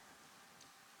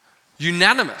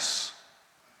 Unanimous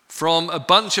from a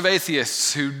bunch of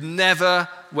atheists who never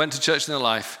went to church in their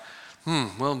life.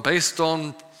 Well, based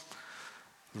on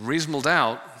reasonable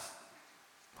doubt,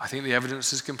 I think the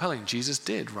evidence is compelling. Jesus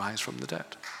did rise from the dead.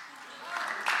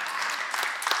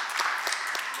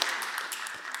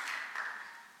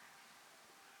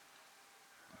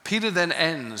 Peter then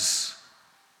ends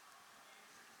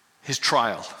his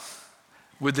trial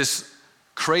with this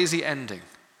crazy ending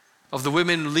of the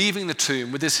women leaving the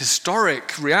tomb, with this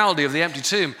historic reality of the empty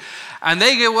tomb. And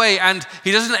they go away, and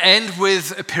he doesn't end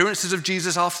with appearances of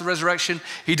Jesus after the resurrection.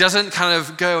 He doesn't kind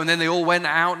of go, and then they all went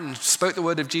out and spoke the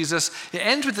word of Jesus. It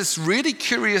ends with this really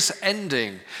curious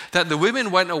ending, that the women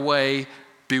went away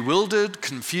bewildered,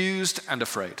 confused, and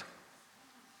afraid.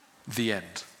 The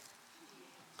end.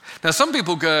 Now, some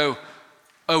people go,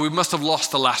 oh, we must have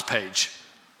lost the last page.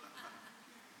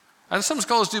 And some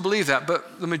scholars do believe that,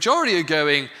 but the majority are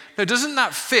going, no, doesn't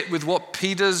that fit with what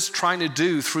Peter's trying to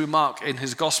do through Mark in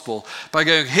his gospel? By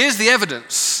going, here's the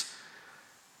evidence.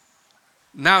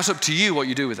 Now it's up to you what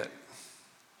you do with it.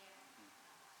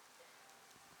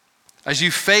 As you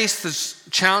face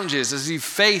the challenges, as you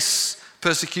face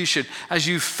persecution, as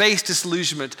you face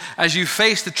disillusionment, as you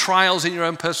face the trials in your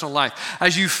own personal life,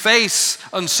 as you face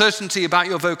uncertainty about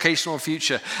your vocational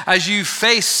future, as you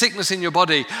face sickness in your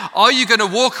body, are you going to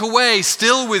walk away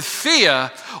still with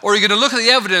fear, or are you going to look at the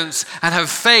evidence and have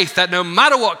faith that no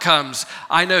matter what comes,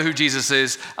 I know who Jesus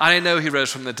is, I know he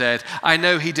rose from the dead, I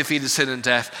know he defeated sin and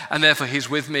death, and therefore he's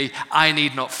with me, I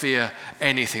need not fear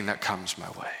anything that comes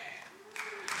my way.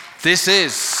 This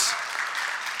is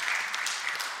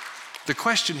the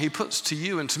question he puts to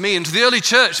you and to me and to the early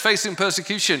church facing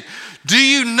persecution. Do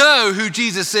you know who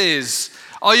Jesus is?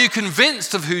 Are you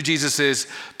convinced of who Jesus is?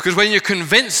 Because when you're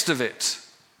convinced of it,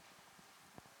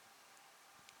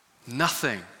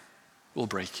 nothing will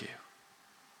break you.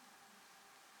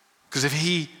 Because if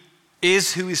he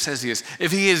is who he says he is,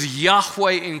 if he is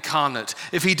Yahweh incarnate,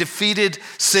 if he defeated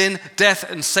sin, death,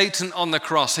 and Satan on the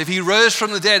cross, if he rose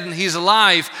from the dead and he's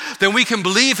alive, then we can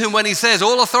believe him when he says,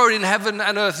 all authority in heaven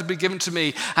and earth has been given to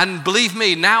me. And believe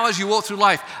me, now as you walk through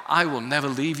life, I will never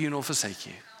leave you nor forsake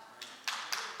you.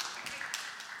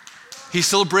 He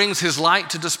still brings his light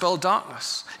to dispel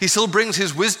darkness. He still brings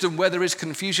his wisdom where there is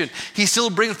confusion. He still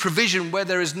brings provision where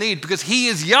there is need, because he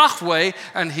is Yahweh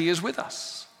and he is with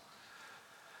us.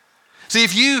 See,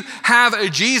 if you have a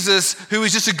Jesus who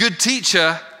is just a good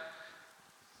teacher,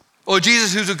 or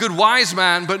Jesus who's a good wise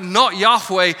man, but not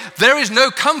Yahweh, there is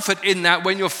no comfort in that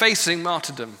when you're facing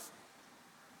martyrdom.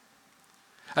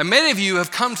 And many of you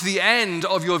have come to the end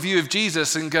of your view of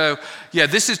Jesus and go, yeah,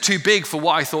 this is too big for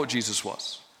what I thought Jesus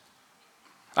was.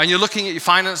 And you're looking at your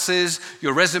finances,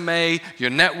 your resume, your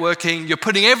networking, you're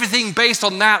putting everything based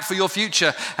on that for your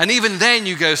future. And even then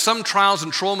you go, some trials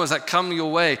and traumas that come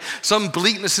your way, some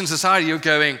bleakness in society, you're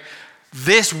going,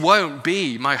 this won't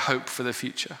be my hope for the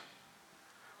future.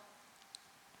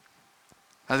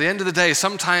 At the end of the day,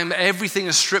 sometimes everything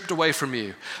is stripped away from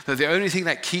you. That the only thing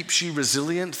that keeps you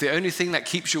resilient, the only thing that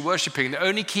keeps you worshiping, the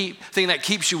only thing that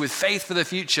keeps you with faith for the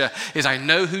future is I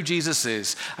know who Jesus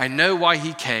is. I know why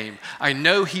he came. I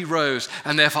know he rose,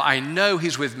 and therefore I know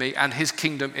he's with me, and his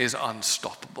kingdom is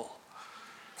unstoppable.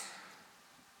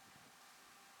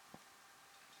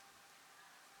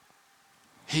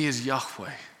 He is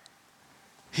Yahweh.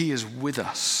 He is with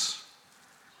us.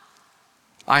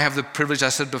 I have the privilege, I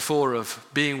said before, of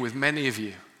being with many of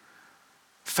you,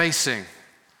 facing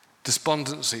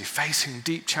despondency, facing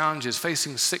deep challenges,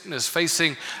 facing sickness,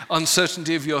 facing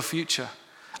uncertainty of your future.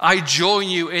 I join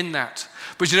you in that.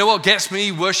 But you know what gets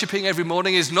me worshiping every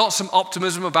morning is not some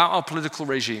optimism about our political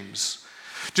regimes.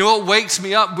 Do you know what wakes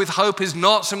me up with hope is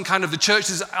not some kind of the church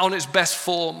is on its best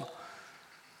form.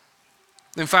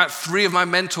 In fact, 3 of my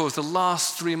mentors the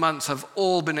last 3 months have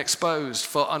all been exposed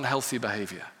for unhealthy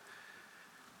behavior.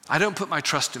 I don't put my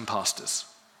trust in pastors.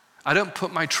 I don't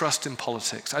put my trust in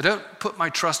politics. I don't put my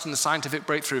trust in the scientific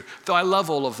breakthrough, though I love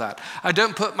all of that. I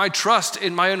don't put my trust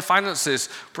in my own finances,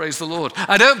 praise the Lord.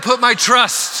 I don't put my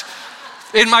trust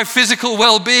in my physical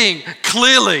well-being,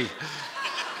 clearly.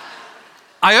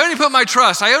 I only put my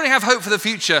trust, I only have hope for the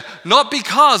future, not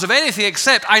because of anything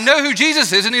except I know who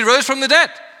Jesus is and he rose from the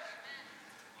dead.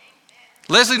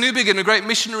 Leslie Newbigin, a great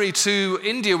missionary to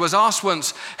India, was asked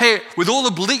once, hey, with all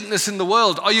the bleakness in the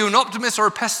world, are you an optimist or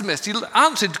a pessimist? He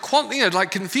answered,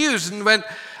 confused, and went,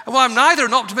 well, I'm neither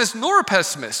an optimist nor a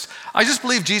pessimist. I just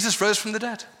believe Jesus rose from the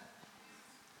dead.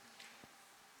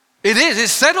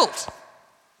 It's settled.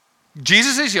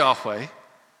 Jesus is Yahweh.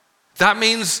 That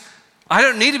means I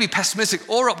don't need to be pessimistic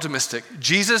or optimistic.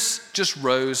 Jesus just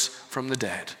rose from the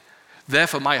dead.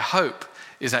 Therefore, my hope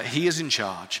is that he is in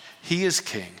charge, he is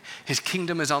king, his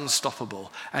kingdom is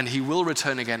unstoppable, and he will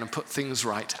return again and put things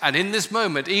right. And in this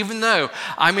moment, even though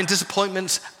I'm in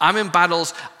disappointments, I'm in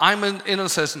battles, I'm in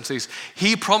uncertainties,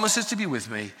 he promises to be with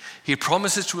me, he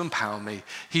promises to empower me,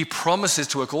 he promises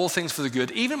to work all things for the good,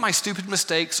 even my stupid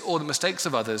mistakes or the mistakes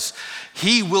of others.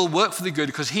 He will work for the good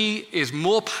because he is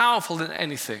more powerful than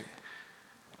anything.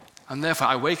 And therefore,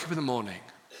 I wake up in the morning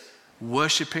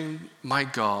worshiping my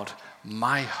God,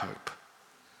 my hope,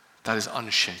 that is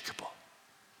unshakable.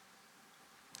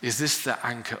 Is this the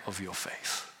anchor of your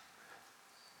faith?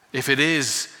 If it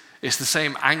is, it's the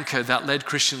same anchor that led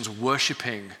Christians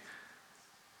worshiping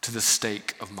to the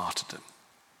stake of martyrdom.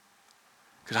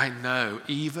 Because I know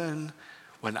even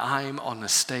when I'm on the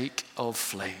stake of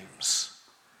flames,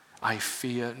 I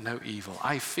fear no evil.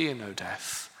 I fear no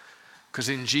death. Because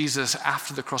in Jesus,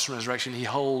 after the cross and resurrection, he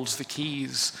holds the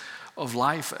keys of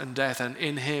life and death. And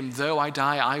in him, though I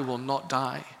die, I will not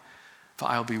die. For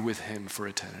I'll be with him for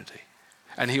eternity.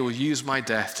 And he will use my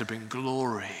death to bring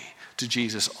glory to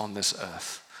Jesus on this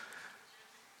earth.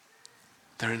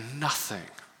 There is nothing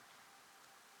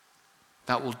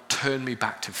that will turn me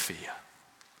back to fear.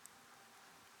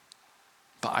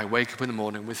 But I wake up in the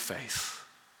morning with faith,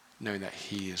 knowing that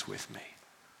he is with me.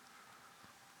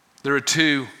 There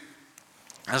are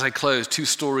as I close, two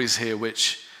stories here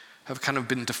which have kind of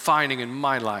been defining in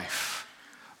my life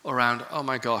around, oh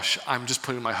my gosh, I'm just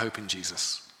putting my hope in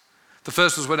Jesus. The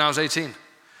first was when I was 18.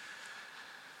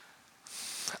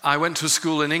 I went to a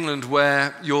school in England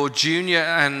where your junior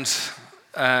and,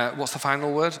 what's the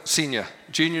final word? Junior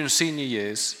and senior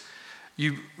years,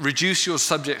 you reduce your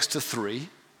subjects to 3.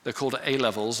 They're called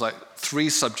A-levels, like 3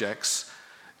 subjects.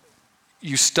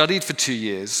 You studied for 2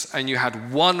 years and you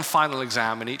had one final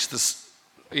exam in each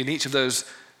of those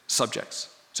subjects.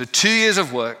 So 2 years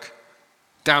of work,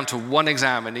 down to one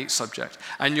exam in each subject.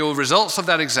 And your results of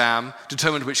that exam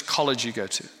determined which college you go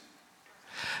to.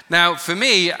 Now, for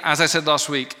me, as I said last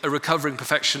week, a recovering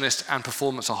perfectionist and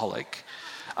performanceaholic,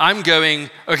 I'm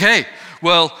going, okay,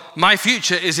 well, my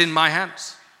future is in my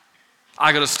hands.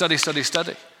 I got to study.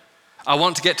 I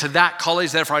want to get to that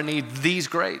college, therefore I need these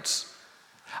grades.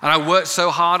 And I worked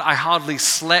so hard, I hardly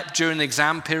slept during the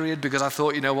exam period because I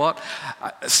thought, you know what?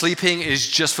 Sleeping is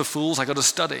just for fools. I got to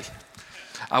study.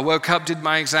 I woke up, did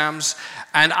my exams,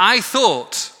 and I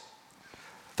thought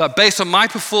that based on my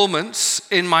performance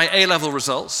in my A-level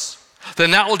results,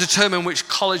 then that will determine which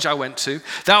college I went to.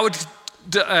 That would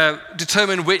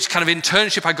determine which kind of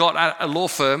internship I got at a law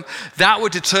firm. That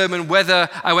would determine whether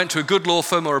I went to a good law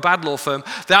firm or a bad law firm.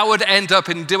 That would end up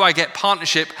in, do I get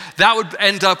partnership? That would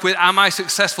end up with, am I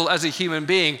successful as a human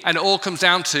being? And it all comes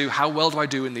down to, how well do I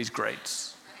do in these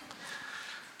grades?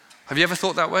 Have you ever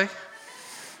thought that way?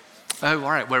 Oh,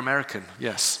 all right, we're American,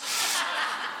 yes.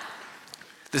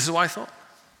 This is what I thought.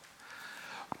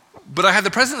 But I had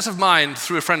the presence of mind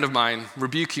through a friend of mine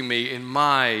rebuking me in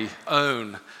my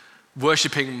own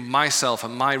worshipping myself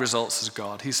and my results as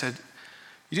God. He said,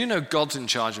 you do know God's in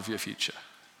charge of your future.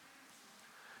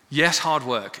 Yes, hard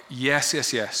work. Yes,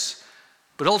 yes, yes.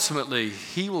 But ultimately,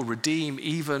 he will redeem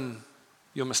even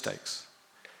your mistakes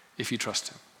if you trust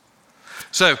him.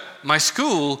 So my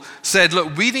school said,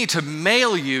 look, we need to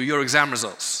mail you your exam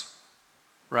results,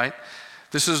 right?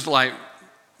 This was like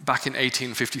back in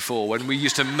 1854 when we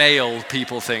used to mail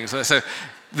people things. So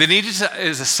they needed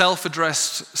is a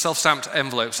self-addressed, self-stamped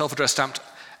envelope, self-addressed stamped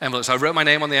envelope. So I wrote my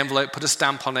name on the envelope, put a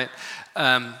stamp on it,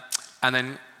 and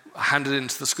then handed it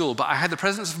into the school. But I had the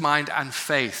presence of mind and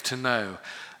faith to know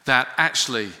that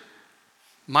actually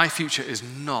my future is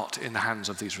not in the hands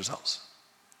of these results.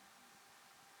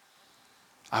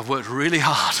 I've worked really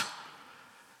hard,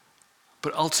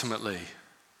 but ultimately,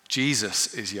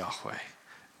 Jesus is Yahweh.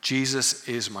 Jesus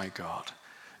is my God.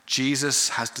 Jesus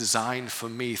has designed for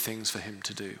me things for him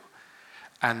to do.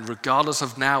 And regardless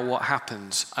of now what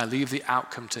happens, I leave the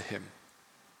outcome to him.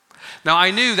 Now,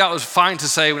 I knew that was fine to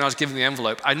say when I was giving the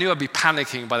envelope. I knew I'd be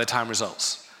panicking by the time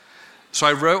results. So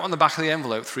I wrote on the back of the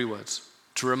envelope 3 words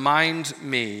to remind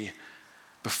me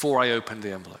before I opened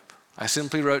the envelope. I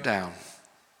simply wrote down,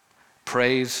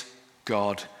 praise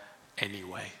God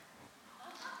anyway.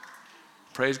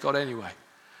 Praise God anyway.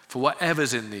 For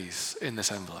whatever's in this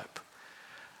envelope,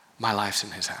 my life's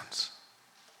in his hands.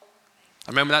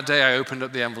 I remember that day I opened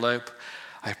up the envelope,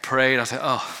 I prayed, I said,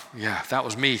 oh yeah, that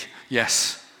was me,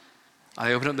 yes.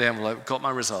 I opened up the envelope, got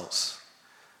my results,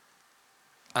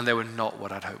 and they were not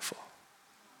what I'd hoped for.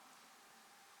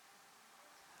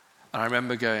 And I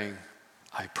remember going,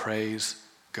 I praise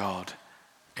God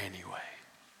anyway.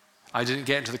 I didn't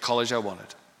get into the college I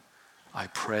wanted. I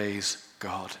praise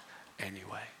God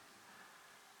anyway.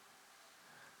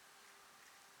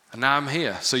 And now I'm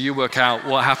here, so you work out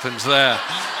what happens there.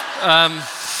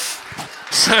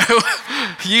 So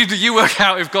you work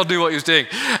out if God knew what he was doing.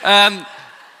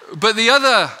 But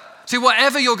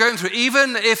whatever you're going through,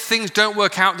 even if things don't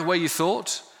work out the way you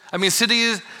thought, I mean,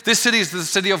 this city is the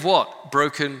city of what?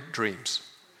 Broken dreams.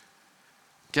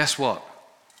 Guess what?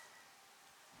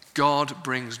 God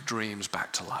brings dreams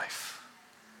back to life.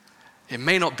 It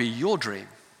may not be your dream,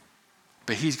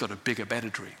 but he's got a bigger, better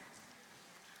dream.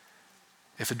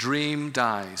 If a dream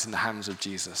dies in the hands of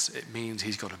Jesus, it means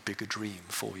he's got a bigger dream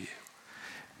for you.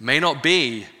 It may not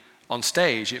be on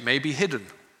stage, it may be hidden.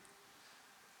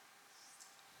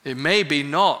 It may be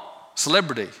not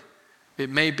celebrity. It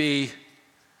may be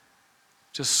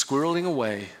just squirreling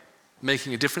away,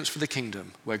 making a difference for the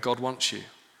kingdom where God wants you.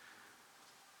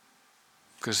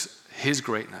 Because his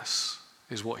greatness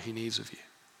is what he needs of you.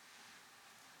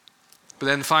 But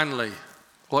then finally,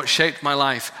 what shaped my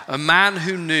life, a man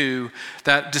who knew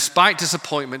that despite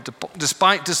disappointment,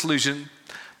 despite disillusionment,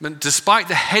 despite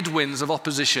the headwinds of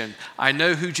opposition, I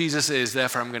know who Jesus is,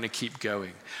 therefore I'm going to keep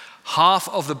going. Half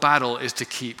of the battle is to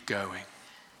keep going.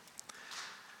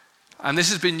 And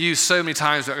this has been used so many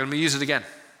times, but I'm going to use it again,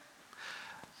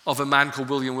 of a man called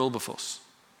William Wilberforce.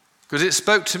 Because it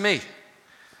spoke to me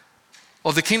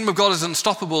of the kingdom of God is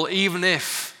unstoppable even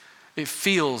if it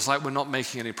feels like we're not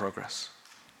making any progress.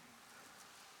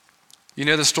 You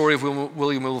know the story of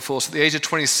William Wilberforce. At the age of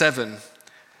 27,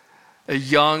 a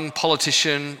young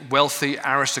politician, wealthy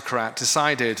aristocrat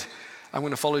decided, I'm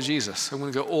going to follow Jesus. I'm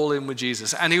going to go all in with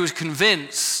Jesus. And he was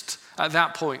convinced at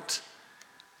that point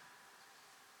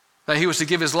that he was to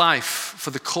give his life for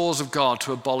the cause of God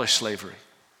to abolish slavery.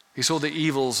 He saw the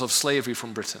evils of slavery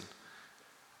from Britain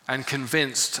and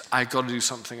convinced, I've got to do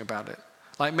something about it.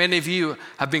 Like many of you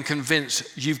have been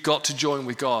convinced you've got to join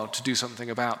with God to do something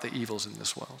about the evils in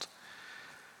this world.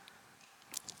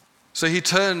 So he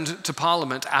turned to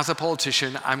Parliament as a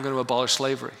politician, I'm going to abolish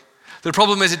slavery. The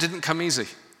problem is it didn't come easy.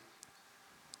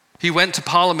 He went to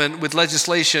Parliament with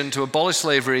legislation to abolish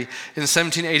slavery in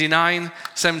 1789,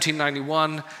 1791,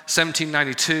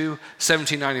 1792,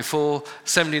 1794,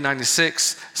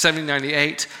 1796,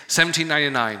 1798,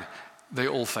 1799. they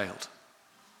all failed.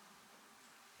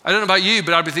 I don't know about you,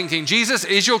 but I'd be thinking, Jesus,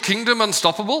 is your kingdom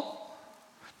unstoppable?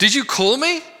 Did you call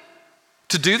me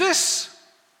to do this?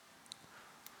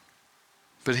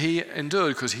 But he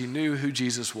endured because he knew who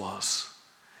Jesus was.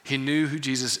 He knew who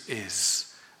Jesus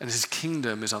is, and his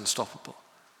kingdom is unstoppable.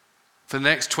 For the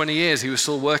next 20 years, he was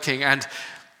still working, and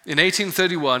in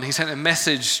 1831, he sent a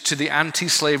message to the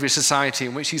anti-slavery society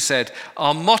in which he said,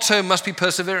 our motto must be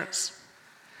perseverance,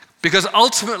 because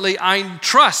ultimately I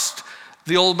trust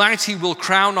the Almighty will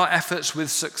crown our efforts with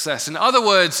success. In other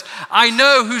words, I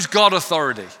know who's got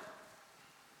authority.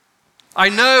 I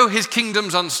know his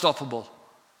kingdom's unstoppable.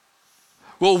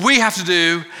 What we have to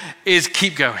do is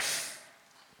keep going.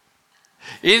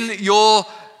 In your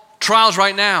trials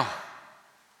right now,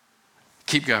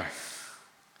 keep going.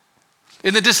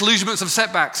 In the disillusionments of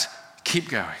setbacks, keep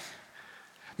going.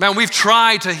 Man, we've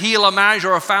tried to heal our marriage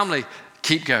or our family,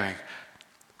 keep going.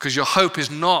 Because your hope is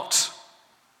not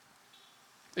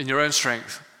in your own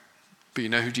strength, but you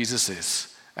know who Jesus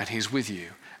is, and he's with you,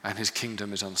 and his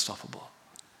kingdom is unstoppable.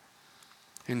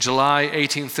 In July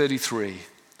 1833,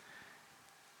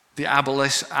 the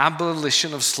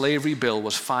abolition of slavery bill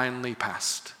was finally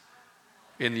passed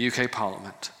in the UK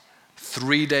Parliament.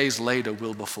 3 days later,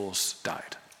 Wilberforce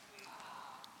died.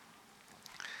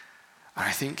 And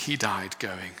I think he died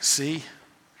going, see,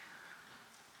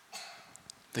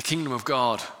 the kingdom of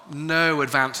God, no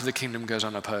advance of the kingdom goes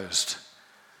unopposed,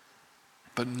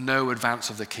 but no advance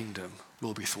of the kingdom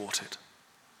will be thwarted.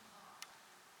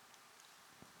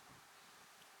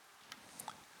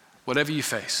 Whatever you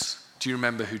face, do you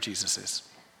remember who Jesus is?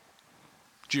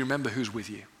 Do you remember who's with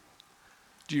you?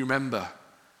 Do you remember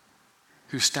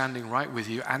who's standing right with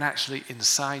you and actually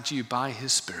inside you by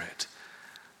his Spirit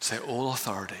to say, all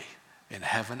authority in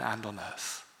heaven and on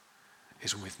earth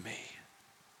is with me,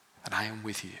 and I am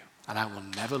with you, and I will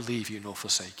never leave you nor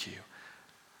forsake you.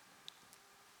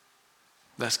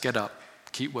 Let's get up,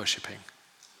 keep worshiping,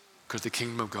 because the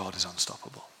kingdom of God is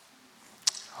unstoppable.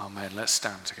 Amen. Let's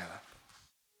stand together.